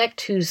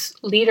subject whose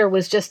leader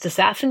was just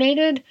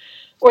assassinated,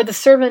 or the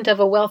servant of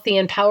a wealthy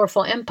and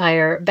powerful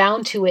empire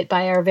bound to it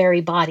by our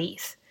very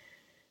bodies?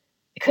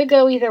 It could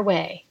go either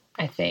way,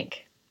 I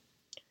think.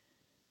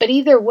 But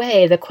either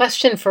way, the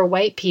question for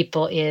white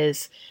people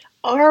is,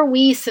 are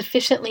we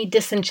sufficiently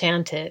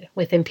disenchanted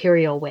with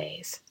imperial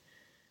ways,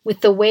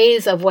 with the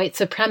ways of white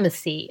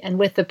supremacy, and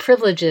with the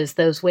privileges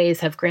those ways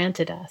have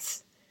granted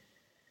us?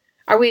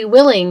 Are we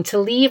willing to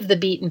leave the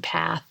beaten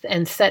path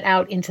and set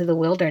out into the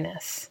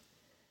wilderness?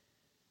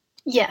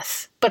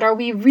 Yes, but are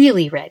we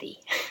really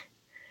ready?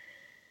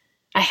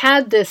 I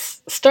had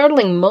this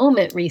startling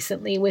moment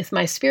recently with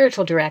my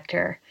spiritual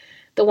director,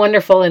 the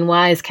wonderful and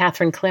wise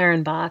Catherine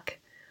Clarenbach.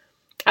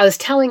 I was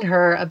telling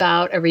her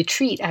about a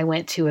retreat I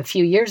went to a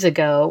few years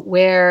ago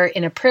where,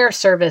 in a prayer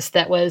service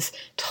that was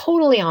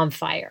totally on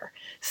fire,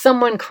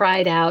 someone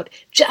cried out,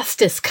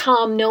 "Justice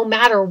come no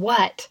matter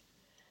what."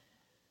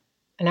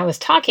 And I was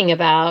talking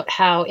about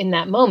how in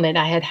that moment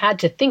I had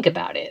to think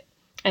about it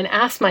and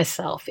ask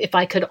myself if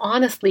I could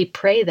honestly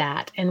pray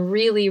that and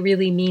really,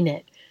 really mean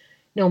it,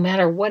 no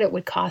matter what it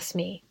would cost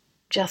me.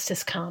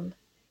 Justice come.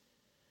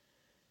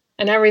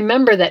 And I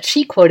remember that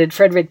she quoted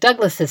Frederick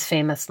Douglass's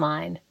famous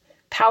line,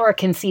 "Power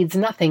concedes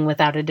nothing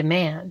without a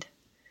demand."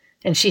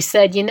 And she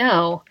said,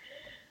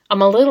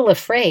 I'm a little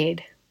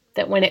afraid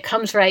that when it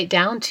comes right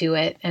down to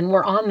it and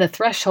we're on the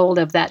threshold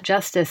of that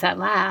justice at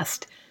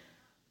last,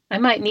 I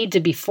might need to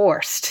be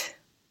forced.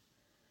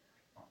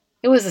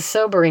 It was a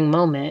sobering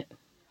moment.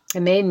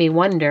 It made me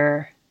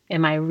wonder,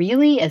 am I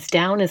really as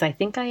down as I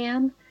think I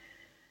am?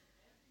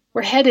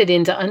 We're headed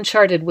into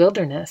uncharted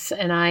wilderness,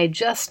 and I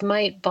just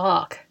might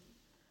balk.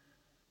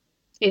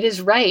 It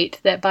is right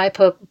that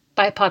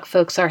BIPOC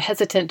folks are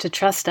hesitant to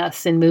trust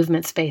us in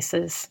movement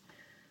spaces,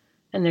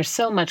 and there's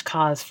so much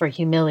cause for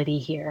humility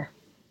here.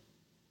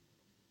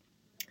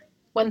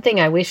 One thing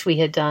I wish we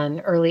had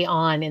done early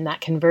on in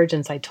that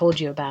convergence I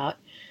told you about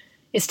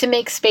is to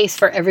make space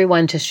for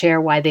everyone to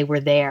share why they were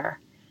there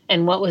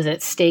and what was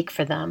at stake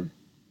for them.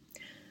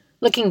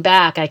 Looking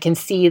back, I can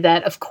see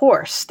that, of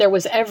course, there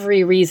was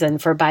every reason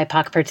for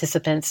BIPOC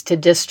participants to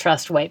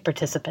distrust white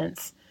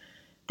participants.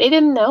 They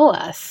didn't know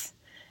us,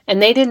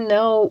 and they didn't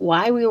know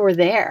why we were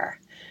there,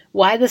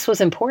 why this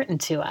was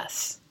important to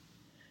us.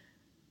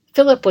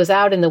 Philip was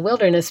out in the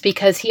wilderness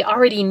because he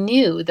already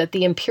knew that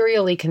the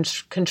imperially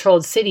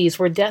controlled cities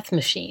were death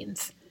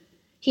machines.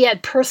 He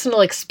had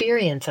personal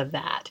experience of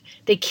that.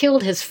 They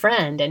killed his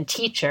friend and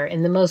teacher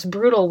in the most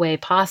brutal way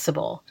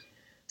possible.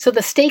 So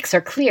the stakes are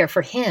clear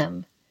for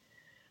him.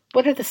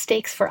 What are the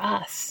stakes for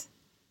us?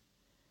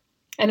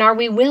 And are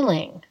we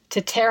willing to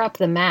tear up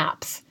the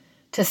maps,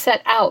 to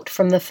set out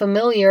from the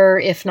familiar,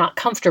 if not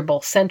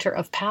comfortable, center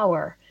of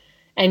power,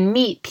 and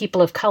meet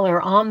people of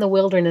color on the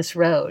wilderness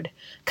road,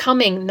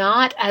 coming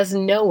not as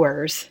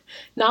knowers,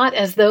 not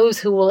as those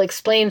who will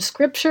explain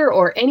scripture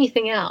or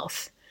anything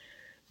else,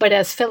 but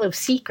as fellow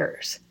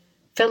seekers,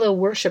 fellow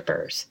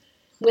worshipers,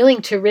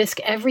 willing to risk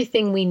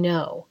everything we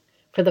know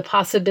for the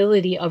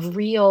possibility of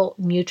real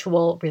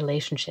mutual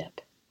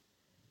relationship?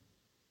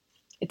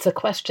 It's a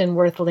question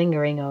worth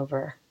lingering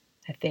over,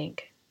 I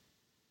think.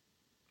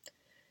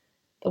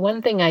 The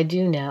one thing I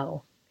do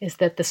know is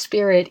that the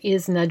Spirit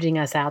is nudging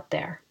us out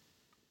there.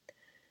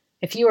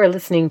 If you are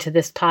listening to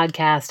this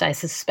podcast, I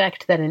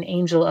suspect that an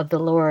angel of the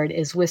Lord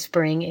is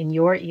whispering in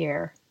your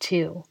ear,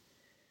 too.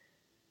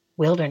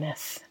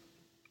 Wilderness.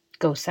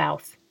 Go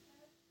south.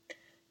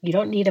 You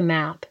don't need a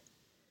map.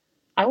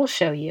 I will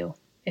show you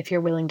if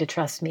you're willing to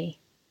trust me.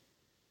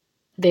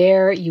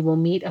 There you will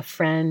meet a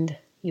friend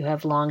you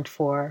have longed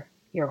for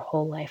your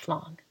whole life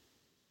long.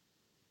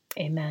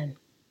 Amen.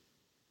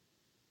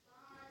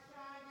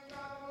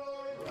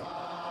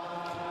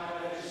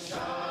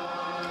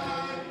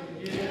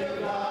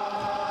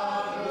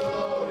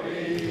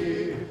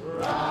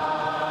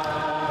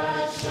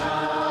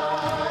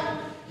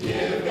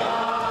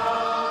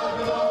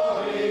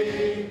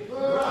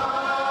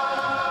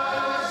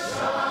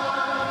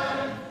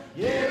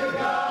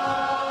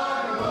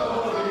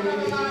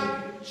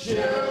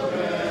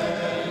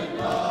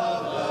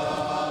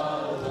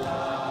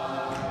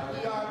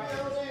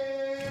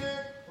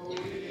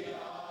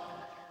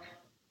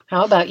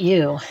 How about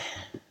you?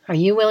 Are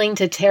you willing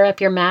to tear up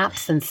your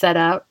maps and set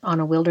out on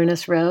a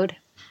wilderness road?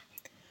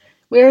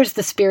 Where is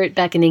the Spirit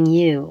beckoning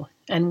you,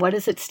 and what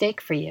is at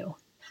stake for you?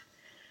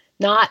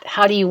 Not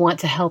how do you want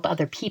to help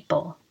other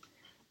people,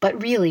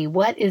 but really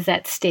what is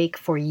at stake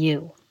for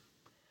you?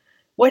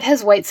 What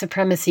has white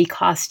supremacy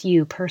cost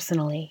you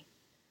personally?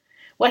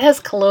 What has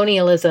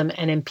colonialism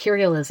and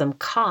imperialism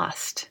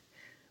cost?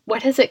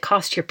 What has it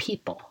cost your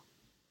people?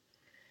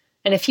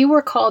 And if you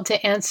were called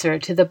to answer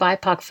to the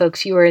BIPOC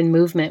folks you were in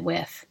movement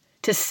with,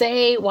 to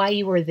say why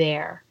you were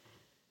there,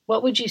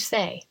 what would you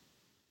say?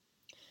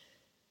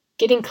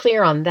 Getting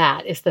clear on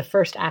that is the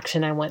first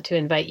action I want to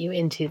invite you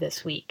into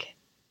this week.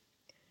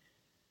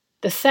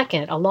 The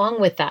second, along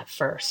with that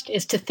first,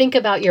 is to think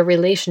about your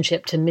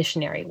relationship to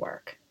missionary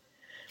work.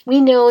 We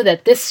know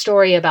that this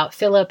story about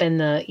Philip and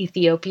the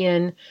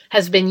Ethiopian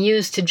has been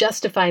used to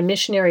justify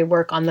missionary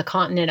work on the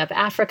continent of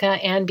Africa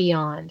and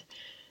beyond.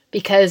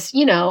 Because,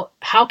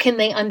 how can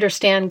they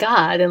understand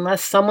God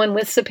unless someone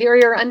with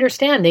superior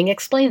understanding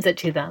explains it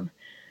to them?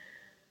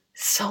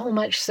 So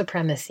much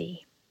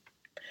supremacy.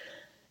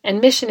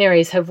 And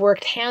missionaries have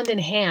worked hand in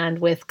hand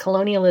with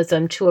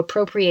colonialism to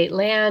appropriate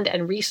land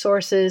and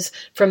resources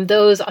from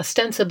those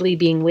ostensibly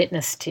being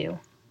witnessed to.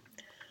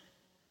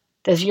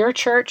 Does your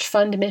church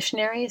fund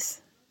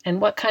missionaries? And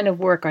what kind of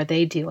work are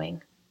they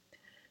doing?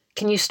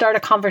 Can you start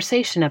a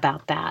conversation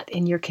about that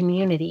in your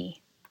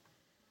community?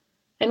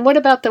 And what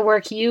about the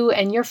work you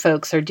and your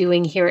folks are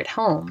doing here at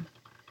home?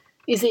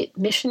 Is it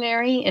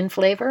missionary in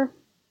flavor?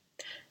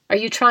 Are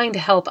you trying to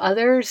help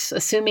others,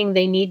 assuming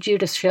they need you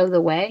to show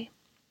the way?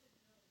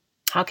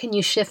 How can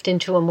you shift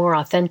into a more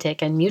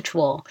authentic and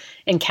mutual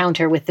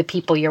encounter with the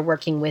people you're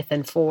working with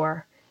and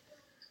for?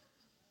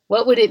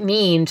 What would it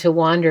mean to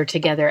wander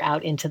together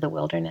out into the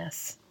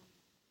wilderness?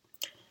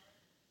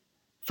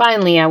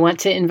 Finally, I want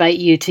to invite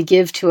you to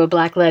give to a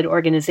Black-led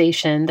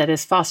organization that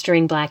is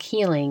fostering Black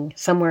healing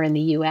somewhere in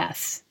the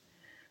U.S.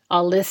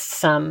 I'll list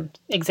some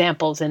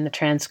examples in the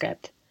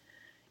transcript.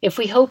 If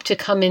we hope to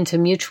come into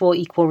mutual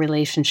equal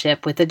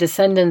relationship with the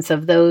descendants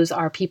of those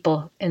our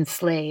people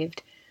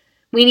enslaved,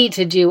 we need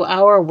to do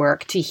our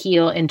work to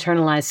heal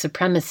internalized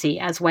supremacy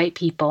as white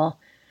people,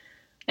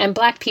 and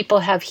Black people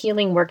have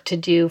healing work to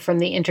do from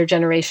the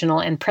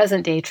intergenerational and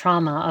present-day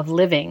trauma of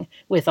living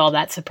with all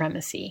that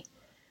supremacy.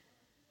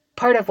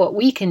 Part of what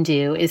we can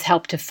do is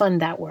help to fund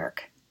that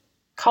work.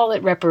 Call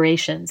it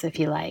reparations, if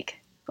you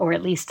like, or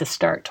at least a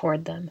start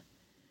toward them.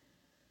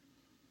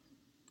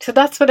 So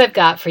that's what I've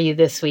got for you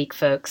this week,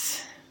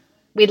 folks.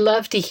 We'd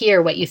love to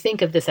hear what you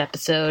think of this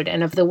episode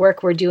and of the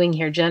work we're doing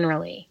here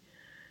generally.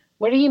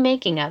 What are you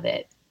making of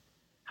it?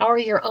 How are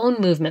your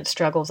own movement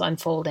struggles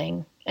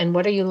unfolding? And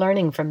what are you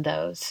learning from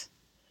those?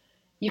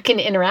 You can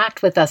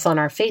interact with us on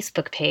our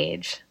Facebook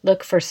page.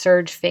 Look for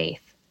Surge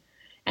Faith.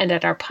 And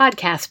at our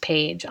podcast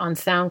page on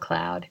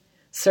SoundCloud,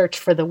 search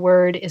for The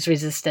Word is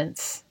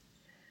Resistance.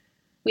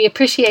 We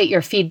appreciate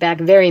your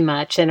feedback very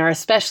much and are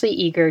especially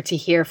eager to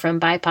hear from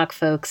BIPOC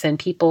folks and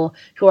people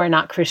who are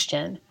not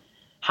Christian.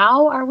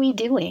 How are we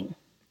doing?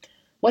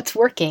 What's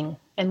working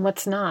and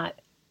what's not?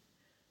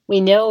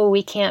 We know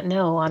we can't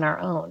know on our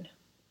own.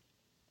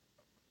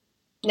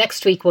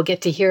 Next week, we'll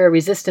get to hear a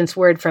resistance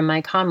word from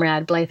my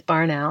comrade, Blythe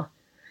Barnow.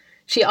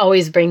 She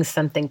always brings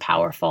something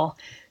powerful,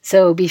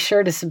 so be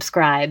sure to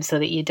subscribe so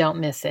that you don't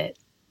miss it.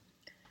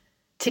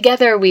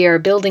 Together, we are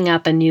building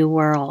up a new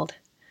world.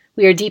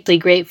 We are deeply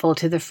grateful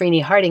to the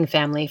Freeney Harding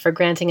family for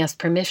granting us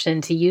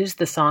permission to use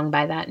the song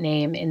by that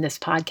name in this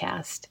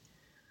podcast.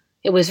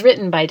 It was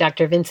written by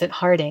Dr. Vincent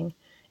Harding,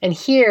 and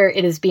here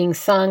it is being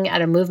sung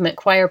at a movement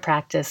choir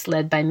practice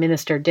led by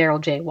Minister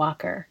Daryl J.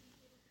 Walker.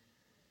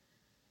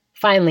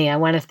 Finally, I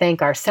want to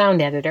thank our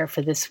sound editor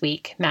for this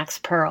week, Max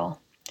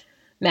Pearl.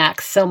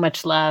 Max, so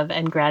much love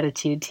and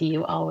gratitude to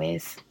you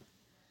always.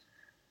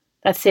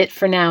 That's it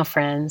for now,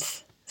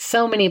 friends.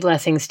 So many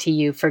blessings to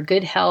you for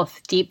good health,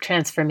 deep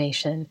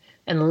transformation,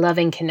 and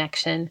loving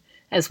connection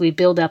as we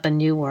build up a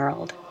new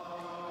world.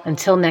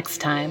 Until next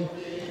time,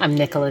 I'm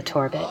Nicola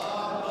Torbett.